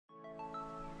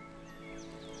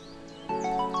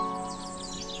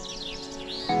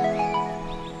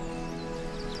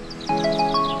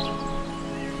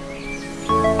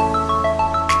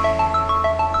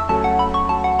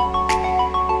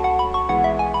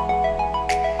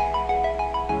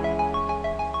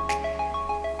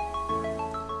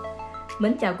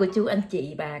Mến chào cô chú anh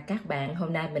chị và các bạn.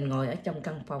 Hôm nay mình ngồi ở trong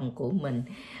căn phòng của mình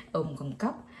ôm con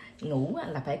cóc. Ngủ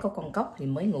là phải có con cóc thì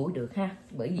mới ngủ được ha,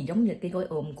 bởi vì giống như cái gối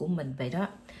ôm của mình vậy đó.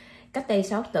 Cách đây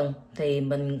 6 tuần thì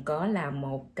mình có làm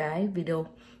một cái video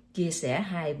chia sẻ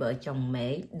hai vợ chồng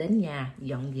mẹ đến nhà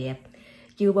dọn dẹp.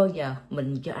 Chưa bao giờ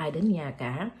mình cho ai đến nhà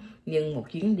cả, nhưng một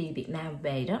chuyến đi Việt Nam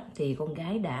về đó thì con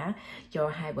gái đã cho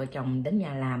hai vợ chồng đến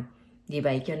nhà làm. Vì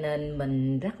vậy cho nên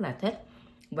mình rất là thích.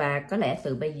 Và có lẽ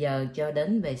từ bây giờ cho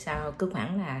đến về sau cứ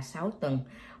khoảng là 6 tuần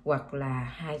hoặc là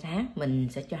 2 tháng mình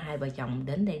sẽ cho hai vợ chồng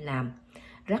đến đây làm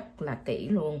rất là kỹ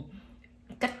luôn.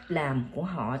 Cách làm của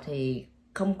họ thì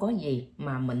không có gì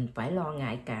mà mình phải lo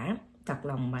ngại cả. Thật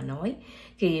lòng mà nói,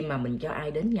 khi mà mình cho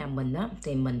ai đến nhà mình á,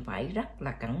 thì mình phải rất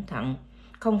là cẩn thận.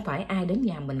 Không phải ai đến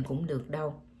nhà mình cũng được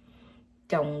đâu.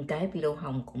 Trong cái video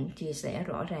Hồng cũng chia sẻ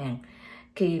rõ ràng,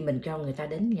 khi mình cho người ta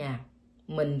đến nhà,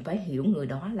 mình phải hiểu người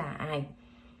đó là ai.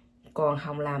 Còn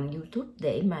Hồng làm YouTube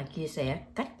để mà chia sẻ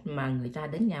cách mà người ta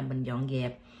đến nhà mình dọn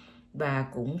dẹp. Và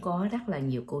cũng có rất là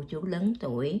nhiều cô chú lớn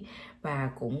tuổi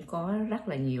và cũng có rất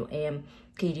là nhiều em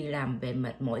khi đi làm về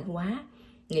mệt mỏi quá,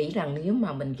 nghĩ rằng nếu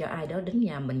mà mình cho ai đó đến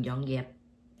nhà mình dọn dẹp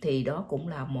thì đó cũng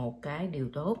là một cái điều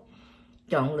tốt.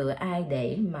 Chọn lựa ai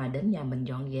để mà đến nhà mình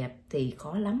dọn dẹp thì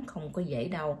khó lắm, không có dễ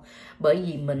đâu. Bởi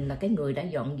vì mình là cái người đã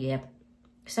dọn dẹp,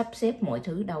 sắp xếp mọi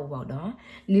thứ đâu vào đó.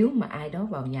 Nếu mà ai đó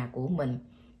vào nhà của mình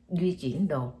di chuyển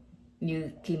đồ, như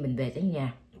khi mình về tới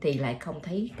nhà thì lại không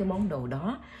thấy cái món đồ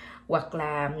đó, hoặc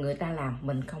là người ta làm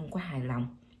mình không có hài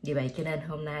lòng. Vì vậy cho nên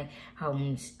hôm nay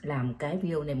Hồng làm cái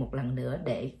video này một lần nữa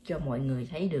để cho mọi người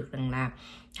thấy được rằng là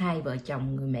hai vợ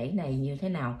chồng người Mễ này như thế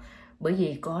nào. Bởi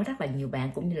vì có rất là nhiều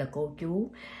bạn cũng như là cô chú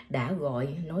đã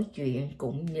gọi nói chuyện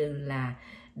cũng như là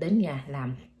đến nhà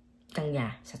làm căn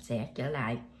nhà sạch sẽ trở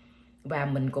lại. Và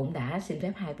mình cũng đã xin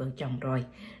phép hai vợ chồng rồi,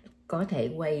 có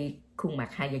thể quay khuôn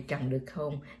mặt hai vợ chồng được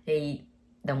không? Thì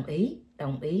đồng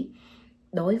ý.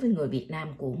 Đối với người Việt Nam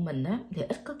của mình á, thì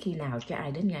ít có khi nào cho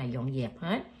ai đến nhà dọn dẹp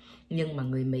hết. Nhưng mà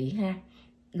người Mỹ ha,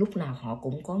 lúc nào họ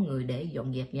cũng có người để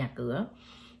dọn dẹp nhà cửa.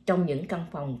 Trong những căn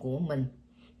phòng của mình,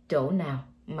 chỗ nào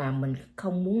mà mình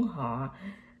không muốn họ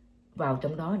vào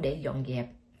trong đó để dọn dẹp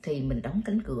thì mình đóng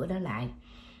cánh cửa đó lại.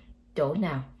 Chỗ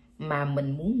nào mà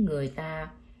mình muốn người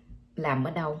ta làm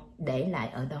ở đâu để lại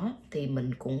ở đó thì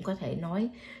mình cũng có thể nói.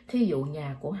 Thí dụ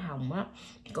nhà của Hồng á,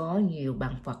 có nhiều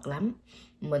bàn Phật lắm,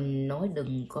 mình nói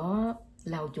đừng có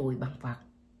lau chùi bàn Phật,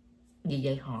 vì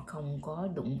vậy họ không có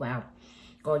đụng vào.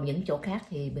 Còn những chỗ khác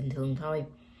thì bình thường thôi.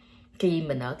 Khi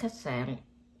mình ở khách sạn,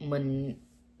 mình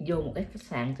vô một cái khách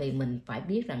sạn thì mình phải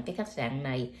biết rằng cái khách sạn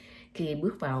này khi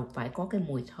bước vào phải có cái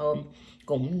mùi thơm,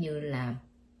 cũng như là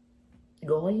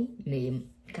gối niệm,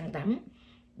 khăn tắm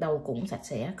đâu cũng sạch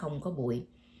sẽ, không có bụi.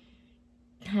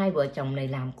 Hai vợ chồng này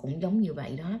làm cũng giống như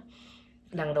vậy đó.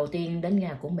 Lần đầu tiên đến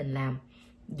nhà của mình làm,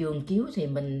 giường chiếu thì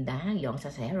mình đã dọn sạch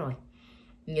sẽ rồi,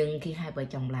 nhưng khi hai vợ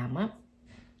chồng làm á,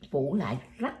 phủ lại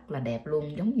rất là đẹp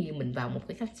luôn, giống như mình vào một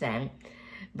cái khách sạn.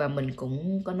 Và mình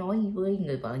cũng có nói với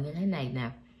người vợ như thế này nè,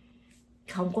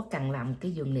 không có cần làm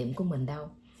cái giường niệm của mình đâu.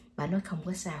 Bà nói không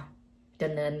có sao, cho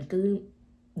nên cứ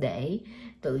để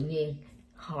tự nhiên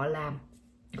họ làm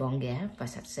gọn ghẽ và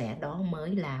sạch sẽ, đó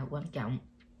mới là quan trọng.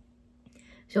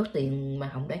 Số tiền mà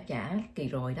Hồng đã trả kỳ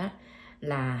rồi đó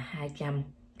là 200,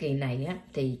 kỳ này á,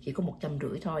 thì chỉ có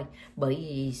 150 thôi. Bởi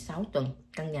vì 6 tuần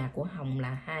căn nhà của Hồng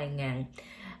là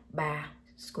 2.300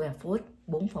 square foot,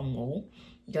 4 phòng ngủ,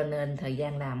 cho nên thời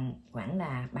gian làm khoảng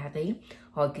là 3 tiếng.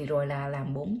 Hồi kỳ rồi là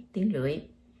làm 4 tiếng rưỡi.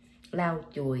 Lau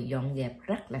chùi dọn dẹp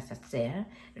rất là sạch sẽ,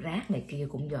 rác này kia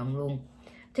cũng dọn luôn.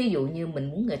 Thí dụ như mình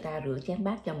muốn người ta rửa chén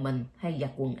bát cho mình, hay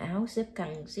giặt quần áo, xếp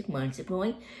khăn, xếp mền, xếp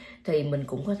gối, thì mình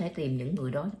cũng có thể tìm những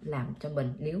người đó làm cho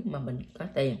mình nếu mà mình có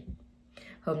tiền.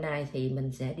 Hôm nay thì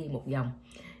mình sẽ đi một vòng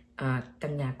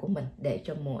căn nhà của mình để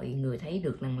cho mọi người thấy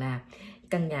được rằng là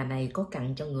căn nhà này có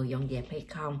cần cho người dọn dẹp hay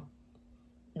không.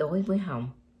 Đối với Hồng,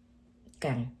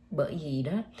 cần, bởi vì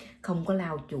đó không có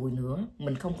lau chùi nữa,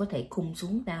 mình không có thể khum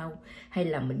xuống đâu, hay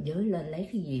là mình giới lên lấy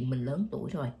cái gì, mình lớn tuổi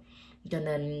rồi. Cho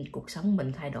nên cuộc sống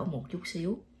mình thay đổi một chút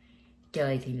xíu.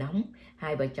 Trời thì nóng,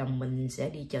 hai vợ chồng mình sẽ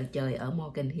đi chợ trời ở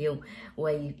Morgan Hill,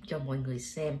 quay cho mọi người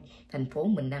xem. Thành phố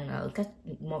mình đang ở cách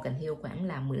Morgan Hill khoảng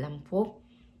là 15 phút.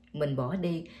 Mình bỏ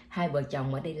đi, hai vợ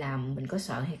chồng ở đây làm mình có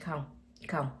sợ hay không?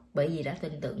 Không, bởi vì đã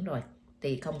tin tưởng rồi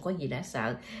thì không có gì đã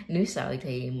sợ. Nếu sợ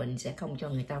thì mình sẽ không cho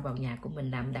người ta vào nhà của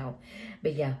mình làm đâu.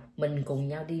 Bây giờ mình cùng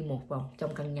nhau đi một vòng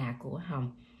trong căn nhà của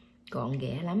Hồng. Gọn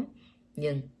ghẽ lắm,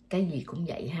 nhưng cái gì cũng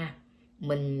vậy ha.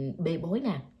 Mình bê bối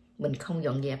nè, mình không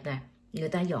dọn dẹp nè, người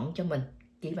ta dọn cho mình,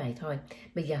 chỉ vậy thôi.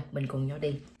 Bây giờ mình cùng nhau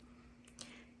đi.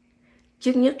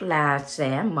 Trước nhất là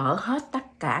sẽ mở hết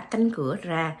tất cả cánh cửa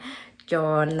ra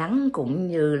cho nắng cũng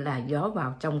như là gió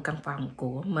vào trong căn phòng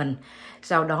của mình.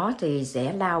 Sau đó thì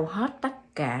sẽ lau hết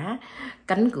tất cả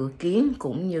cánh cửa kiếng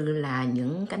cũng như là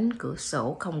những cánh cửa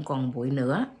sổ không còn bụi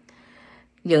nữa.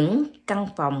 Những căn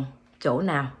phòng chỗ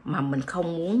nào mà mình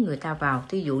không muốn người ta vào,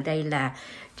 thí dụ đây là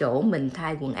chỗ mình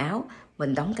thay quần áo,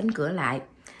 mình đóng cánh cửa lại.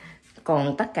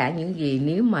 Còn tất cả những gì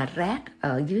nếu mà rác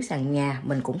ở dưới sàn nhà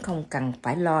mình cũng không cần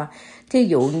phải lo. Thí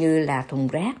dụ như là thùng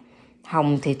rác,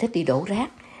 Hồng thì thích đi đổ rác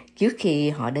trước khi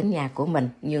họ đến nhà của mình,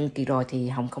 nhưng kỳ rồi thì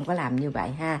Hồng không có làm như vậy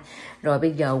ha. Rồi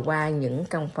bây giờ qua những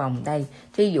căn phòng đây,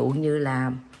 thí dụ như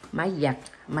là máy giặt,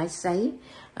 máy sấy,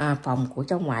 phòng của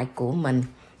cháu ngoại của mình,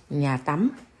 nhà tắm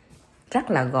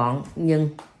rất là gọn nhưng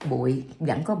bụi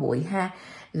vẫn có bụi ha.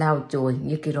 Lau chùi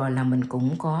như kỳ rồi là mình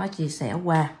cũng có chia sẻ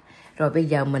qua. Rồi bây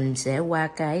giờ mình sẽ qua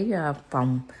cái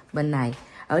phòng bên này.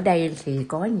 Ở đây thì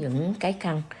có những cái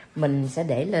khăn mình sẽ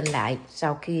để lên lại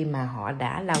sau khi mà họ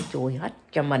đã lau chùi hết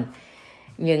cho mình.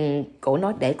 Nhưng cổ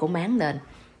nói để cổ máng lên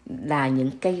là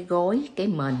những cái gối, cái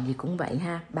mền gì cũng vậy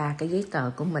ha. 3 cái giấy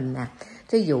tờ của mình nè.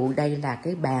 Thí dụ đây là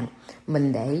cái bàn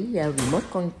mình để remote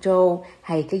control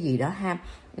hay cái gì đó ha.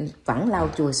 Vẫn lau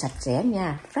chùi sạch sẽ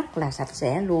nha, rất là sạch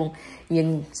sẽ luôn.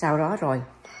 Nhưng sau đó rồi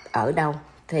ở đâu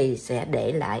thì sẽ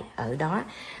để lại ở đó.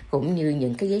 Cũng như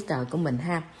những cái giấy tờ của mình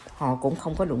ha, họ cũng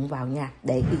không có đụng vào nha,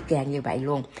 để y chang như vậy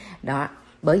luôn đó.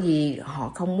 Bởi vì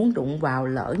họ không muốn đụng vào,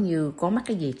 lỡ như có mắc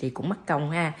cái gì thì cũng mất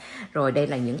công ha. Rồi đây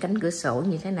là những cánh cửa sổ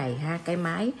như thế này ha. Cái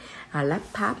máy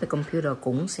laptop và computer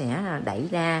cũng sẽ đẩy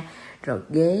ra. Rồi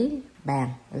ghế, bàn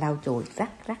lau chùi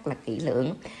rất là kỹ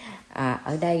lưỡng.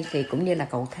 Ở đây thì cũng như là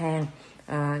cầu thang,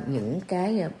 những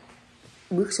cái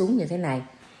bước xuống như thế này.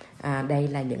 Đây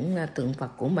là những tượng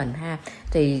Phật của mình ha.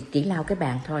 Thì chỉ lau cái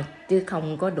bàn thôi chứ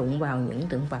không có đụng vào những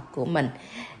tượng Phật của mình.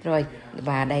 Rồi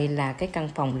và đây là cái căn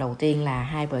phòng đầu tiên là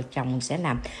hai vợ chồng sẽ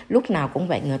làm. Lúc nào cũng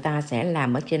vậy, người ta sẽ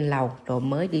làm ở trên lầu rồi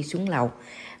mới đi xuống lầu.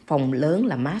 Phòng lớn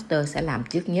là master sẽ làm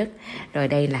trước nhất. Rồi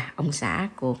đây là ông xã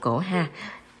của cổ ha,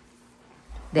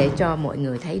 để cho mọi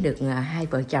người thấy được hai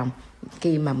vợ chồng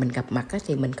khi mà mình gặp mặt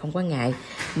thì mình không có ngại.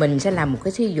 Mình sẽ làm một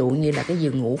cái thí dụ như là cái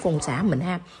giường ngủ của ông xã mình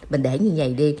ha. Mình để như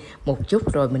vậy đi một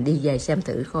chút rồi mình đi về xem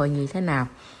thử coi như thế nào.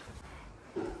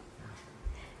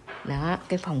 Đó,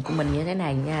 cái phòng của mình như thế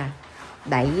này nha.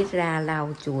 Đẩy ra lau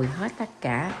chùi hết tất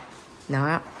cả.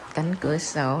 Đó, cánh cửa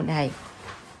sổ đây.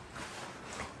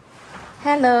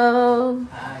 Hello.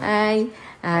 Hi.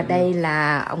 Đây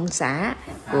là ông xã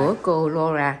của cô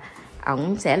Laura.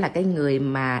 Ổng sẽ là cái người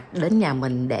mà đến nhà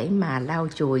mình để mà lau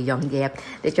chùi dọn dẹp,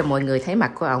 để cho mọi người thấy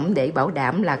mặt của ổng, để bảo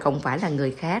đảm là không phải là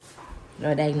người khác.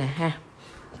 Rồi đây nè ha,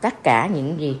 tất cả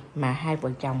những gì mà hai vợ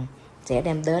chồng sẽ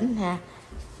đem đến ha.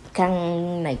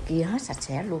 Khăn này kia hết sạch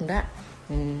sẽ luôn đó.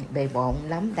 Bề bộn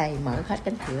lắm. Đây mở hết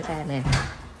cánh cửa ra nè.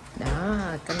 Đó,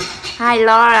 hi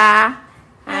Laura.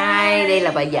 Hi, đây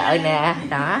là bà vợ nè.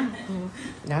 Đó,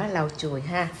 đó lau chùi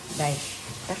ha. Đây,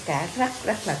 tất cả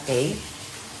rất là kỹ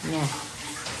nha.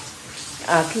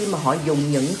 Khi mà họ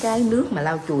dùng những cái nước mà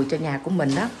lau chùi cho nhà của mình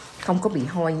đó, không có bị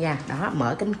hôi nha. Đó,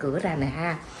 mở cánh cửa ra nè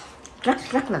ha,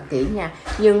 rất là kỹ nha,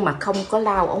 nhưng mà không có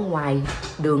lau ở ngoài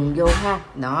đường vô ha.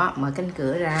 Đó, mở cánh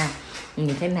cửa ra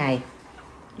như thế này,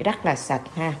 rất là sạch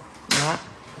ha. Đó,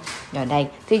 rồi đây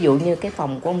thí dụ như cái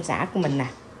phòng của ông xã của mình nè,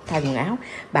 thay quần áo,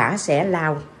 bả sẽ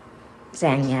lau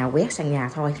sàn nhà, quét sàn nhà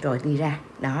thôi rồi đi ra.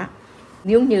 Đó,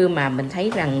 nếu như mà mình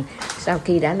thấy rằng sau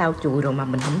khi đã lau chùi rồi mà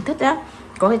mình không thích á,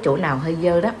 có cái chỗ nào hơi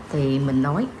dơ đó thì mình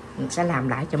nói mình sẽ làm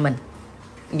lại cho mình,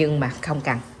 nhưng mà không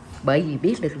cần, bởi vì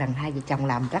biết được rằng hai vợ chồng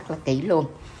làm rất là kỹ luôn.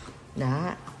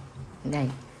 Đó, đây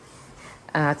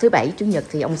thứ bảy chủ nhật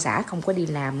thì ông xã không có đi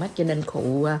làm á, cho nên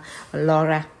cụ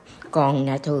Laura. Còn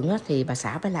ngày thường á thì bà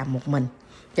xã phải làm một mình,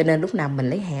 cho nên lúc nào mình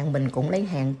lấy hàng mình cũng lấy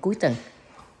hàng cuối tuần.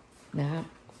 Đó,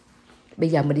 bây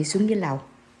giờ mình đi xuống dưới lầu.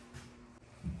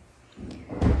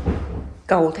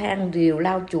 Cầu thang đều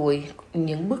lau chùi,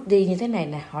 những bước đi như thế này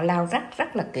nè, họ lau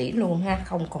rất là kỹ luôn ha,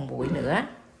 không còn bụi nữa.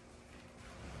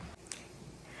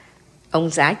 Ông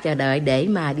xã chờ đợi để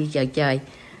mà đi chợ trời.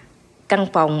 Căn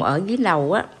phòng ở dưới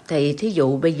lầu á, thì thí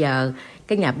dụ bây giờ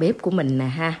cái nhà bếp của mình nè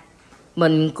ha,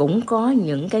 mình cũng có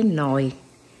những cái nồi,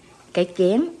 cái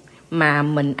chén mà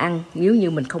mình ăn. Nếu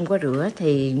như mình không có rửa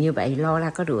thì như vậy Laura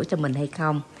có rửa cho mình hay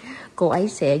không? Cô ấy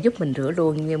sẽ giúp mình rửa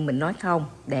luôn, nhưng mình nói không,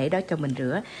 để đó cho mình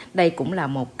rửa. Đây cũng là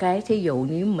một cái thí dụ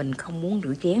nếu mình không muốn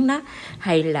rửa chén đó,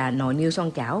 hay là nồi niêu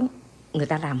xoong chảo, người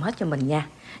ta làm hết cho mình nha,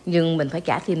 nhưng mình phải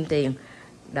trả thêm tiền.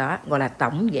 Đó, gọi là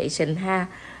tổng vệ sinh ha.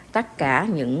 Tất cả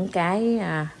những cái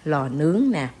lò nướng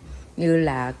nè, như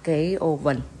là cái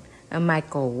oven,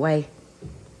 microwave,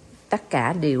 tất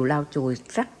cả đều lau chùi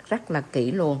rất là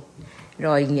kỹ luôn.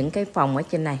 Rồi những cái phòng ở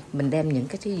trên này mình đem những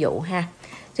cái thí dụ ha.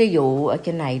 Thí dụ ở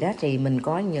trên này đó thì mình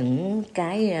có những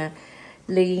cái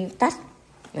ly tách,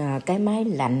 cái máy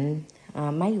lạnh,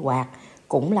 máy quạt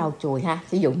cũng lau chùi ha.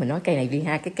 Ví dụ mình nói cây này đi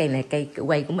ha, cái cây này cây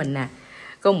quay của mình nè.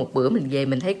 Có một bữa mình về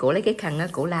mình thấy cổ lấy cái khăn á,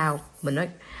 cổ lau, mình nói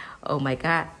oh my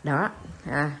god, đó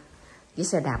chiếc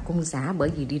xe đạp của ông xã bởi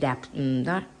vì đi đạp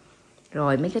đó.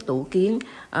 Rồi mấy cái tủ kiến,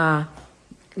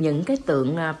 những cái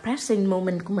tượng pressing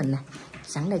moment của mình nè,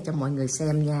 sẵn đây cho mọi người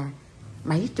xem nha.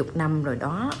 Mấy chục năm rồi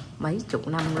đó, mấy chục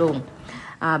năm luôn.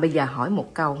 Bây giờ hỏi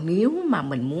một câu, nếu mà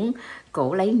mình muốn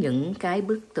cổ lấy những cái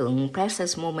bức tượng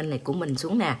precious moment này của mình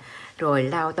xuống nè, rồi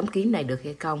lau tấm kiến này được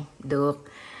hay không? Được.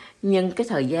 Nhưng cái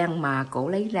thời gian mà cổ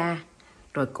lấy ra,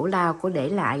 rồi cổ lau, cổ để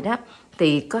lại đó,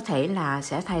 thì có thể là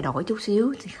sẽ thay đổi chút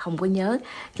xíu, thì không có nhớ.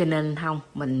 Cho nên không,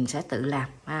 mình sẽ tự làm.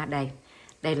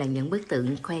 Đây là những bức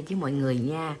tượng khoe với mọi người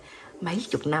nha. Mấy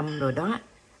chục năm rồi đó,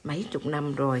 mấy chục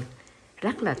năm rồi.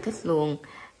 Rất là thích luôn.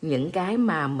 Những cái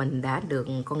mà mình đã được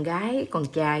con gái, con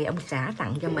trai, ông xã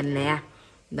tặng cho mình nè.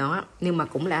 Đó, nhưng mà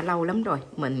cũng đã lâu lắm rồi,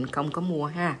 mình không có mua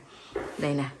ha.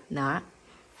 Đây nè, đó,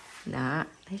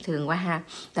 thấy thương quá ha.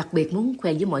 Đặc biệt muốn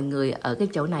khoe với mọi người ở cái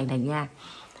chỗ này nha.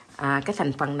 Cái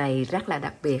thành phần này rất là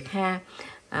đặc biệt ha.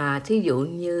 Thí dụ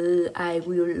như I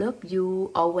will love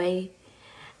you always.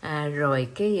 Rồi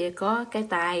có cái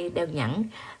tay đeo nhẫn.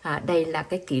 Đây là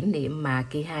cái kỷ niệm mà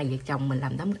khi hai vợ chồng mình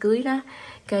làm đám cưới đó.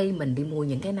 Cái mình đi mua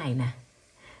những cái này nè.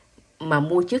 Mà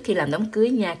mua trước khi làm đám cưới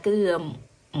nha. Cứ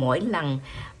mỗi lần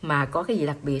mà có cái gì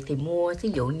đặc biệt thì mua. Thí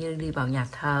dụ như đi vào nhà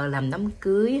thờ làm đám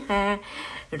cưới ha.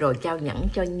 Rồi trao nhẫn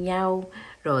cho nhau.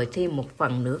 Rồi thêm một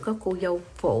phần nữa có cô dâu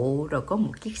phụ. Rồi có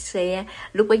một chiếc xe.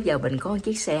 Lúc bấy giờ mình có một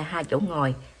chiếc xe 2 chỗ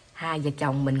ngồi. Hai vợ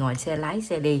chồng mình ngồi xe lái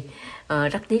xe đi.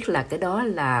 Rất tiếc là cái đó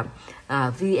là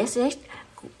VSS.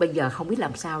 Bây giờ không biết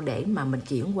làm sao để mà mình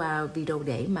chuyển qua video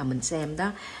để mà mình xem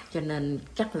đó. Cho nên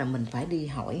chắc là mình phải đi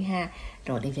hỏi ha.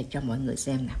 Rồi đây là cho mọi người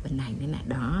xem nè. Bên này nữa nè.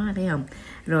 Đó, thấy không?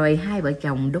 Rồi hai vợ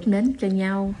chồng đốt nến cho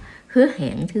nhau. Hứa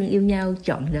hẹn thương yêu nhau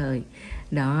trọn đời.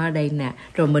 Đó, đây nè.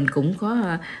 Rồi mình cũng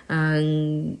có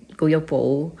cô dâu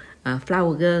phụ,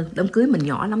 flower girl. Đám cưới mình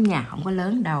nhỏ lắm nha, không có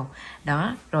lớn đâu.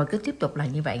 Đó, rồi cứ tiếp tục là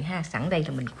như vậy ha. Sẵn đây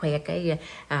là mình khoe cái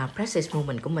precious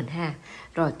moment của mình ha.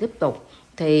 Rồi tiếp tục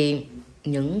thì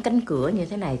những cánh cửa như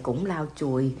thế này cũng lau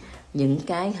chùi những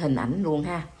cái hình ảnh luôn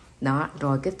ha. Đó,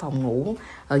 rồi cái phòng ngủ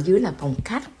ở dưới là phòng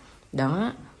khách.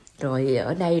 Đó, rồi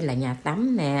ở đây là nhà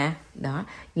tắm nè. Đó,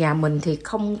 nhà mình thì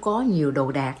không có nhiều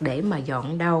đồ đạc để mà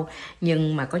dọn đâu.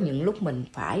 Nhưng mà có những lúc mình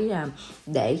phải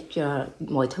để cho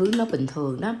mọi thứ nó bình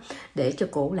thường đó. Để cho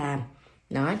cổ làm.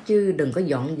 Đó, chứ đừng có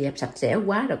dọn dẹp sạch sẽ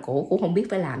quá rồi cổ cũng không biết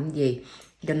phải làm gì.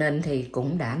 Cho nên thì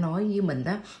cũng đã nói với mình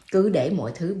đó, cứ để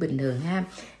mọi thứ bình thường ha.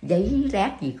 Giấy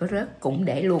rác gì có rớt cũng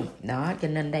để luôn. Đó, cho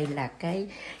nên đây là cái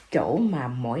chỗ mà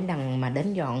mỗi lần mà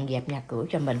đến dọn dẹp nhà cửa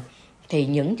cho mình. Thì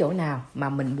những chỗ nào mà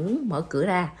mình muốn mở cửa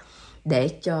ra để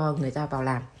cho người ta vào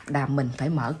làm là mình phải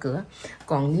mở cửa.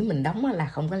 Còn nếu mình đóng là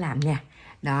không có làm nha.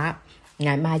 Đó,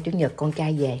 ngày mai chủ nhật con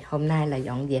trai về, hôm nay là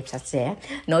dọn dẹp sạch sẽ.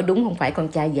 Nói đúng không phải con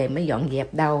trai về mới dọn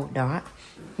dẹp đâu. Đó,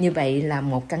 như vậy là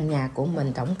một căn nhà của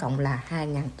mình tổng cộng là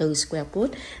 2.400 square foot.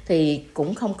 Thì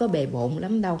cũng không có bề bộn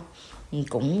lắm đâu.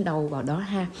 Cũng đâu vào đó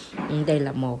ha. Đây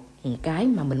là một cái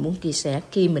mà mình muốn chia sẻ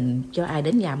khi mình cho ai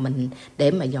đến nhà mình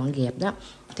để mà dọn dẹp đó.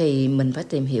 Thì mình phải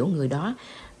tìm hiểu người đó.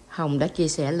 Hồng đã chia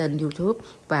sẻ lên YouTube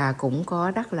và cũng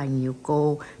có rất là nhiều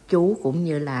cô, chú cũng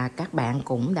như là các bạn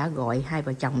cũng đã gọi hai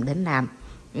vợ chồng đến làm.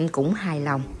 Cũng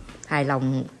hài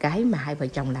lòng cái mà hai vợ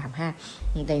chồng làm ha.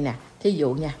 Đây nè, thí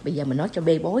dụ nha, bây giờ mình nói cho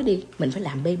bê bối đi. Mình phải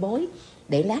làm bê bối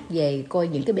để lát về coi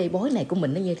những cái bê bối này của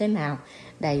mình nó như thế nào.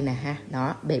 Đây nè ha,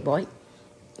 đó, bê bối.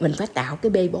 Mình phải tạo cái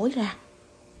bê bối ra.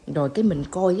 Rồi cái mình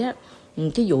coi á,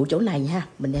 thí dụ chỗ này ha,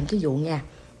 mình đem thí dụ nha.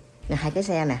 Là 2 cái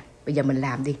xe nè, bây giờ mình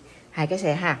làm đi 2 cái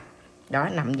xe ha. Đó,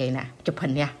 nằm vậy nè, chụp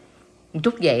hình nha.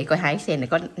 Chút vậy coi 2 cái xe này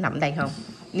có nằm đây không.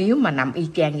 Nếu mà nằm y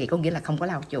chang vậy có nghĩa là không có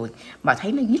lau chùi. Mà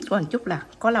thấy nó nhích qua một chút là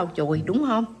có lau chùi, đúng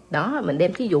không? Đó, mình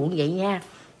đem thí dụ như vậy nha.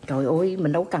 Trời ơi,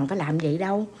 mình đâu cần phải làm vậy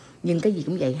đâu. Nhưng cái gì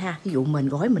cũng vậy ha. Ví dụ mình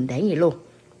gói mình để vậy luôn.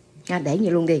 Để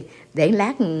vậy luôn đi. Để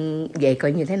lát về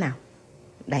coi như thế nào.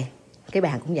 Đây, cái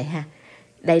bàn cũng vậy ha.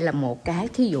 Đây là một cái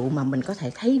thí dụ mà mình có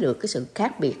thể thấy được cái sự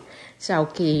khác biệt sau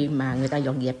khi mà người ta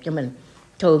dọn dẹp cho mình.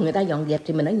 Thường người ta dọn dẹp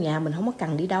thì mình ở nhà mình không có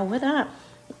cần đi đâu hết á.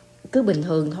 Cứ bình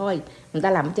thường thôi. Người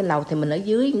ta làm trên lầu thì mình ở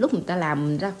dưới. Lúc người ta làm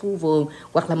mình ra khu vườn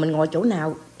hoặc là mình ngồi chỗ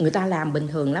nào người ta làm bình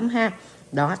thường lắm ha.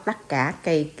 Đó, tất cả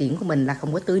cây kiển của mình là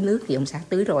không có tưới nước thì ông xã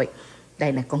tưới rồi.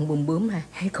 Đây nè, con bướm bướm ha.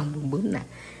 Thấy con bướm bướm nè.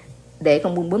 Để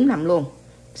con bướm bướm nằm luôn.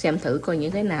 Xem thử coi như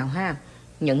thế nào ha.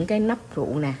 Những cái nắp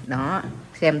rượu nè. Đó,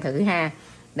 xem thử ha.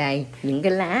 Đây, những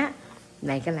cái lá.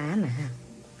 Đây cái lá nè ha.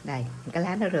 Đây, cái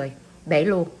lá nó rơi, để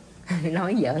luôn.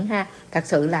 Nói giỡn ha, thật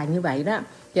sự là như vậy đó.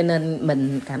 Cho nên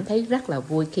mình cảm thấy rất là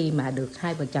vui khi mà được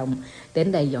hai vợ chồng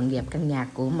đến đây dọn dẹp căn nhà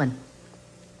của mình.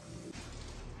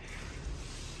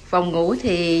 Phòng ngủ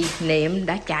thì Niệm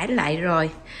đã trải lại rồi,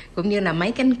 cũng như là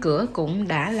mấy cánh cửa cũng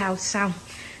đã lau xong.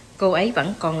 Cô ấy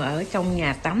vẫn còn ở trong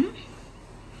nhà tắm,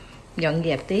 dọn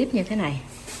dẹp tiếp như thế này.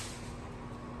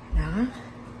 Đó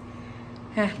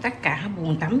ha, tất cả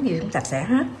bồn tắm gì cũng sạch sẽ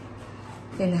hết.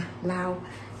 Đây nè, lau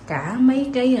cả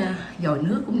mấy cái dòi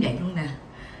nước cũng vậy luôn nè,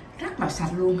 rất là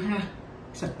sạch luôn ha,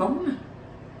 sạch bóng nè.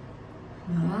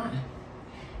 Đó,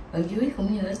 ở dưới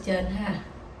cũng như ở trên ha,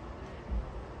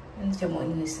 cho mọi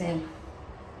người xem.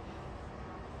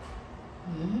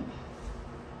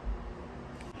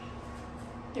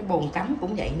 Cái bồn tắm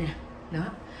cũng vậy nè. Đó,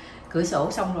 cửa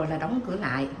sổ xong rồi là đóng cửa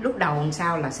lại. Lúc đầu làm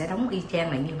sao là sẽ đóng y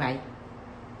chang lại như vậy.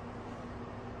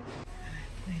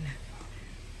 Đây nè.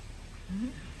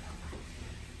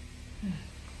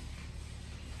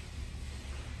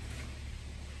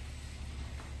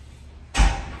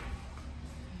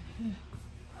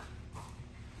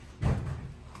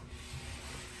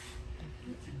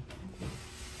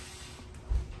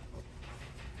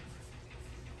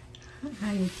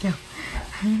 Hai vợ chồng.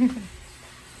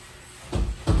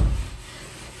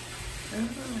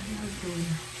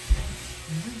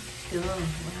 Chưa,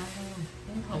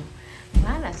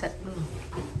 quá là sạch luôn.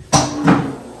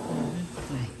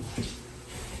 Này.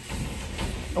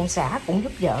 Ông xã cũng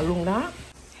giúp vợ luôn đó.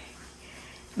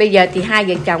 Bây giờ thì hai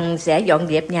vợ chồng sẽ dọn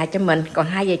dẹp nhà cho mình, còn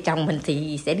hai vợ chồng mình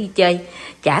thì sẽ đi chơi.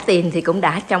 Trả tiền thì cũng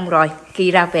đã xong rồi.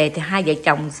 Khi ra về thì hai vợ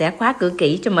chồng sẽ khóa cửa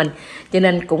kỹ cho mình, cho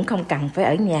nên cũng không cần phải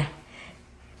ở nhà.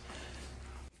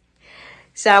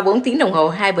 Sau 4 tiếng đồng hồ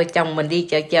hai vợ chồng mình đi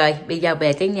chợ chơi, bây giờ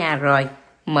về tới nhà rồi.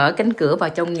 Mở cánh cửa vào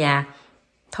trong nhà,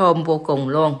 thơm vô cùng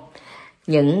luôn.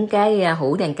 Những cái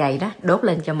hũ đèn cầy đó đốt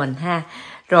lên cho mình ha.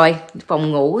 Rồi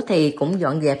phòng ngủ thì cũng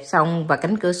dọn dẹp xong và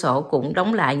cánh cửa sổ cũng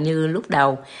đóng lại như lúc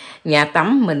đầu. Nhà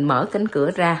tắm mình mở cánh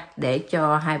cửa ra để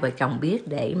cho hai vợ chồng biết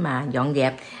để mà dọn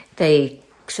dẹp thì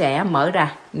sẽ mở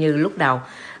ra như lúc đầu.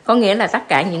 Có nghĩa là tất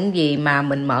cả những gì mà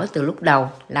mình mở từ lúc đầu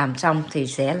làm xong thì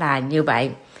sẽ là như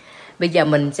vậy. Bây giờ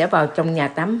mình sẽ vào trong nhà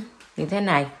tắm như thế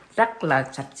này, rất là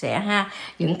sạch sẽ ha.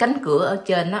 Những cánh cửa ở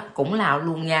trên đó cũng lau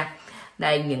luôn nha.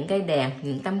 Đây những cái đèn,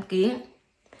 những tấm kiến,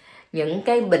 những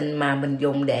cái bình mà mình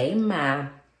dùng để mà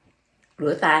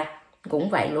rửa tay cũng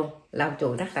vậy luôn, lau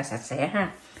chùi rất là sạch sẽ ha.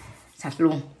 Sạch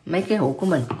luôn, mấy cái hũ của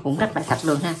mình cũng rất là sạch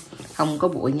luôn ha, không có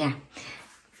bụi nha.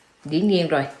 Dĩ nhiên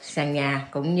rồi, sàn nhà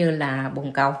cũng như là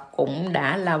bồn cầu cũng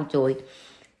đã lau chùi.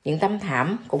 Những tấm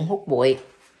thảm cũng hút bụi.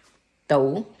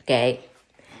 Tủ, kệ,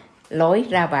 lối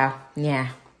ra vào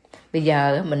nhà. Bây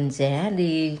giờ mình sẽ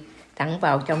đi thẳng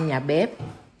vào trong nhà bếp.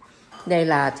 Đây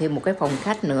là thêm một cái phòng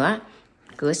khách nữa,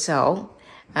 cửa sổ.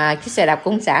 Chiếc xe đạp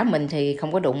của ông xã mình thì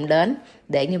không có đụng đến,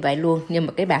 để như vậy luôn, nhưng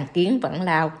mà cái bàn kiến vẫn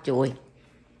lau chùi.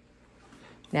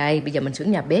 Đây, bây giờ mình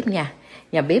xuống nhà bếp nha.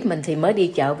 Nhà bếp mình thì mới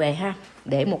đi chợ về ha,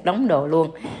 để một đống đồ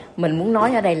luôn. Mình muốn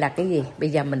nói ở đây là cái gì? Bây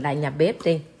giờ mình lại nhà bếp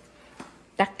đi.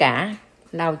 Tất cả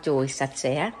lau chùi sạch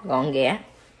sẽ, gọn ghẽ,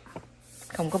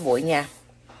 không có bụi nha.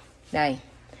 Đây,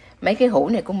 mấy cái hũ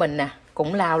này của mình nè,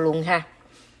 cũng lau luôn ha.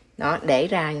 Đó, để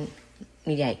ra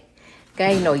như vậy.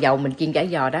 Cái nồi dầu mình chiên chả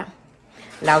giò đó,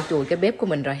 lau chùi cái bếp của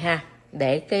mình rồi ha,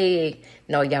 để cái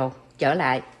nồi dầu trở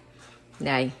lại.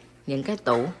 Đây, những cái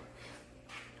tủ,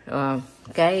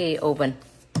 cái oven.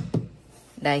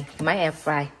 Đây, máy air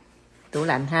fry, tủ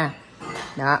lạnh ha.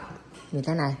 Đó, như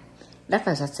thế này, rất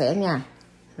là sạch sẽ nha.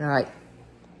 Rồi,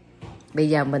 bây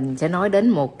giờ mình sẽ nói đến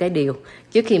một cái điều.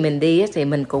 Trước khi mình đi thì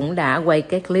mình cũng đã quay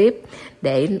cái clip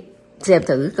để xem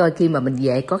thử coi khi mà mình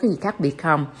về có cái gì khác biệt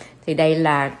không. Thì đây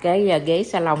là cái ghế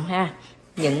salon ha.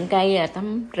 Những cái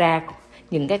tấm ra,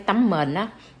 những cái tấm mền đó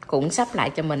cũng sắp lại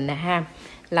cho mình nè ha.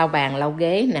 Lau bàn, lau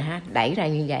ghế nè ha, đẩy ra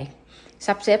như vậy,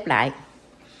 sắp xếp lại.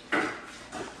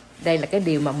 Đây là cái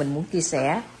điều mà mình muốn chia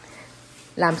sẻ.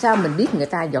 Làm sao mình biết người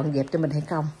ta dọn dẹp cho mình hay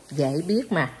không? Dễ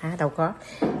biết mà, đâu có.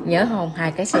 Nhớ không,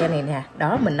 hai cái xe này nè,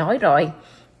 đó mình nói rồi,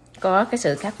 có cái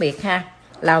sự khác biệt ha.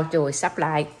 Lau chùi sắp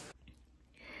lại.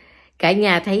 Cả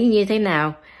nhà thấy như thế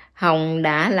nào? Hồng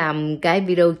đã làm cái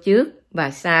video trước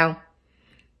và sau.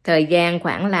 Thời gian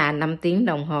khoảng là 5 tiếng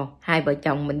đồng hồ. Hai vợ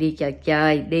chồng mình đi chợ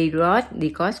chơi, đi Ross, đi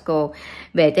Costco.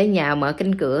 Về tới nhà mở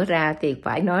cánh cửa ra thì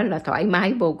phải nói là thoải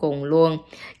mái vô cùng luôn.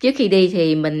 Trước khi đi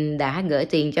thì mình đã gửi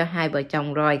tiền cho hai vợ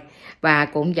chồng rồi. Và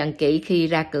cũng dặn kỹ khi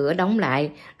ra cửa đóng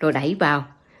lại rồi đẩy vào,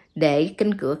 để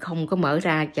cánh cửa không có mở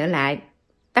ra trở lại.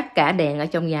 Tất cả đèn ở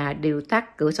trong nhà đều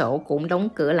tắt, cửa sổ cũng đóng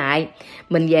cửa lại.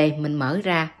 Mình về mình mở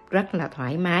ra rất là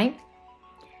thoải mái.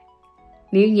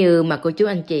 Nếu như mà cô chú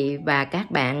anh chị và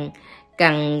các bạn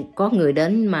cần có người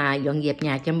đến mà dọn dẹp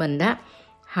nhà cho mình đó,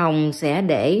 Hồng sẽ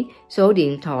để số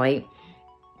điện thoại.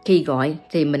 Khi gọi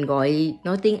thì mình gọi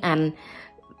nói tiếng Anh,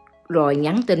 rồi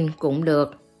nhắn tin cũng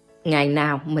được. Ngày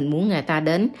nào mình muốn người ta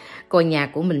đến coi nhà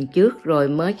của mình trước rồi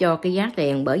mới cho cái giá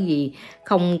tiền, bởi vì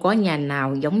không có nhà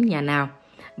nào giống nhà nào.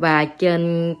 Và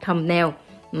trên thumbnail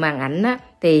màn ảnh á,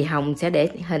 thì Hồng sẽ để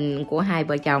hình của hai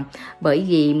vợ chồng, bởi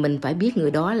vì mình phải biết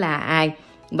người đó là ai.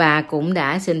 Và cũng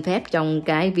đã xin phép trong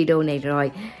cái video này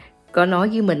rồi, có nói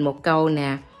với mình một câu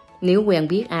nè: nếu quen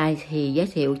biết ai thì giới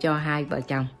thiệu cho hai vợ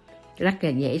chồng. Rất là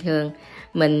dễ thương.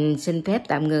 Mình xin phép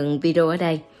tạm ngừng video ở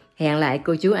đây. Hẹn lại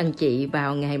cô chú anh chị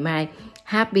vào ngày mai.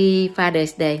 Happy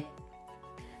Father's Day.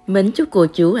 Mến chúc cô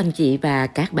chú anh chị và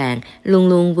các bạn luôn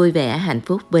luôn vui vẻ, hạnh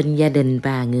phúc bên gia đình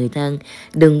và người thân.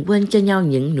 Đừng quên cho nhau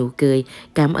những nụ cười.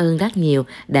 Cảm ơn rất nhiều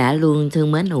đã luôn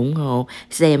thương mến ủng hộ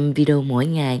xem video mỗi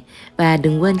ngày. Và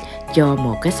đừng quên cho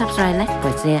một cái subscribe, like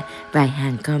và share, vài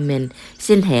hàng comment.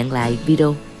 Xin hẹn lại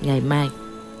video ngày mai.